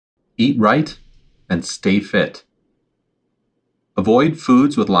Eat right and stay fit. Avoid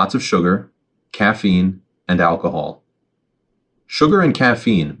foods with lots of sugar, caffeine, and alcohol. Sugar and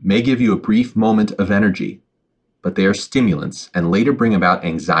caffeine may give you a brief moment of energy, but they are stimulants and later bring about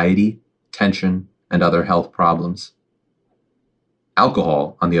anxiety, tension, and other health problems.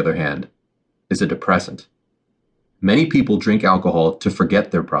 Alcohol, on the other hand, is a depressant. Many people drink alcohol to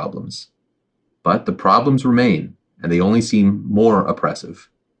forget their problems, but the problems remain, and they only seem more oppressive,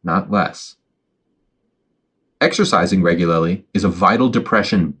 not less. Exercising regularly is a vital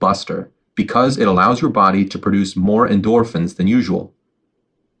depression buster because it allows your body to produce more endorphins than usual.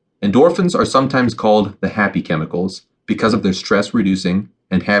 Endorphins are sometimes called the happy chemicals because of their stress-reducing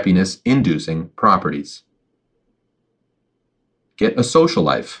and happiness-inducing properties. Get a social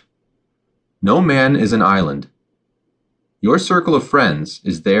life. No man is an island. Your circle of friends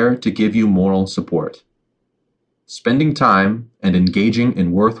is there to give you moral support. Spending time and engaging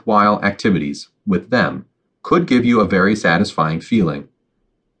in worthwhile activities with them could give you a very satisfying feeling.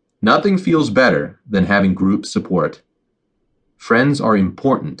 Nothing feels better than having group support. Friends are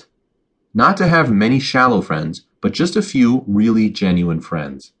important. Not to have many shallow friends, but just a few really genuine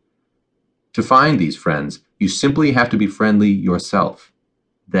friends. To find these friends, you simply have to be friendly yourself.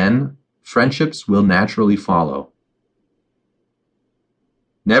 Then, friendships will naturally follow.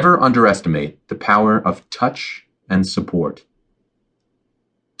 Never underestimate the power of touch and support.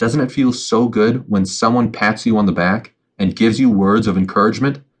 Doesn't it feel so good when someone pats you on the back and gives you words of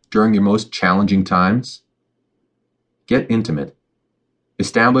encouragement during your most challenging times? Get intimate.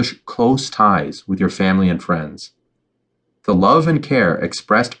 Establish close ties with your family and friends. The love and care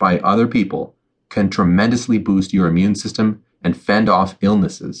expressed by other people can tremendously boost your immune system and fend off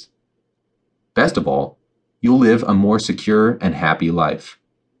illnesses. Best of all, you'll live a more secure and happy life.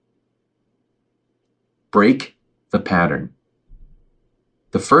 Break the pattern.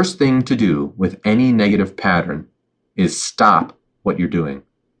 The first thing to do with any negative pattern is stop what you're doing.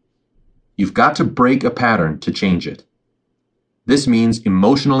 You've got to break a pattern to change it. This means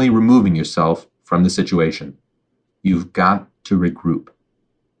emotionally removing yourself from the situation. You've got to regroup.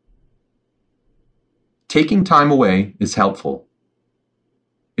 Taking time away is helpful.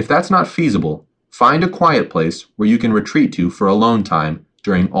 If that's not feasible, find a quiet place where you can retreat to for alone time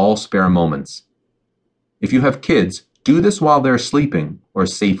during all spare moments. If you have kids, do this while they're sleeping or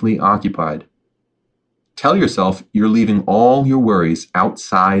safely occupied. Tell yourself you're leaving all your worries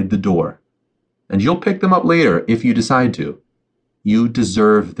outside the door, and you'll pick them up later if you decide to. You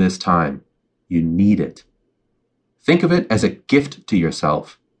deserve this time. You need it. Think of it as a gift to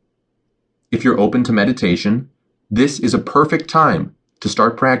yourself. If you're open to meditation, this is a perfect time to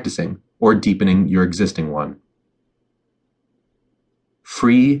start practicing or deepening your existing one.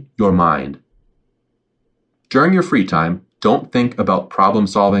 Free your mind. During your free time, don't think about problem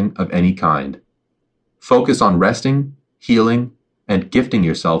solving of any kind. Focus on resting, healing, and gifting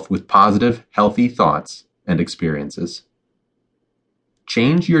yourself with positive, healthy thoughts and experiences.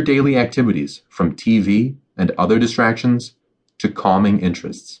 Change your daily activities from TV and other distractions to calming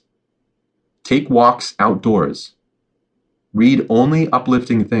interests. Take walks outdoors. Read only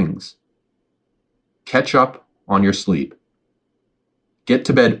uplifting things. Catch up on your sleep. Get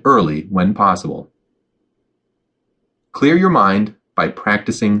to bed early when possible. Clear your mind by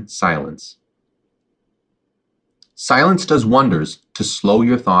practicing silence. Silence does wonders to slow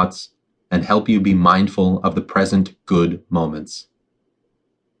your thoughts and help you be mindful of the present good moments.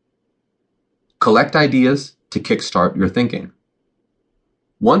 Collect ideas to kickstart your thinking.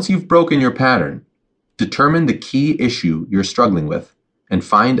 Once you've broken your pattern, determine the key issue you're struggling with and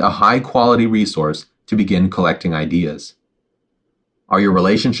find a high-quality resource to begin collecting ideas. Are your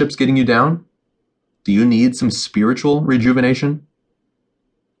relationships getting you down? Do you need some spiritual rejuvenation?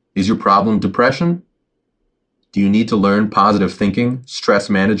 Is your problem depression? Do you need to learn positive thinking, stress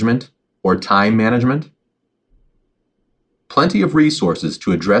management, or time management? Plenty of resources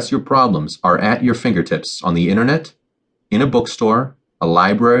to address your problems are at your fingertips on the internet, in a bookstore, a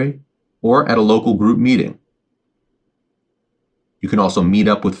library, or at a local group meeting. You can also meet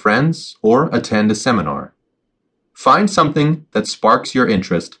up with friends or attend a seminar. Find something that sparks your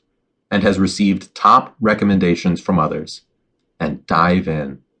interest and has received top recommendations from others, and dive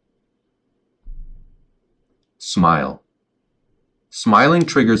in. Smile. Smiling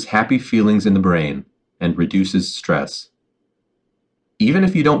triggers happy feelings in the brain and reduces stress. Even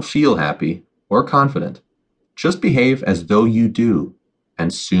if you don't feel happy or confident, just behave as though you do,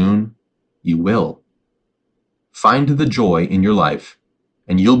 and soon you will. Find the joy in your life,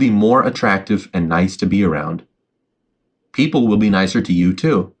 and you'll be more attractive and nice to be around. People will be nicer to you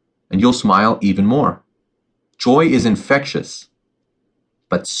too, and you'll smile even more. Joy is infectious.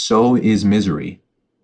 but so is misery.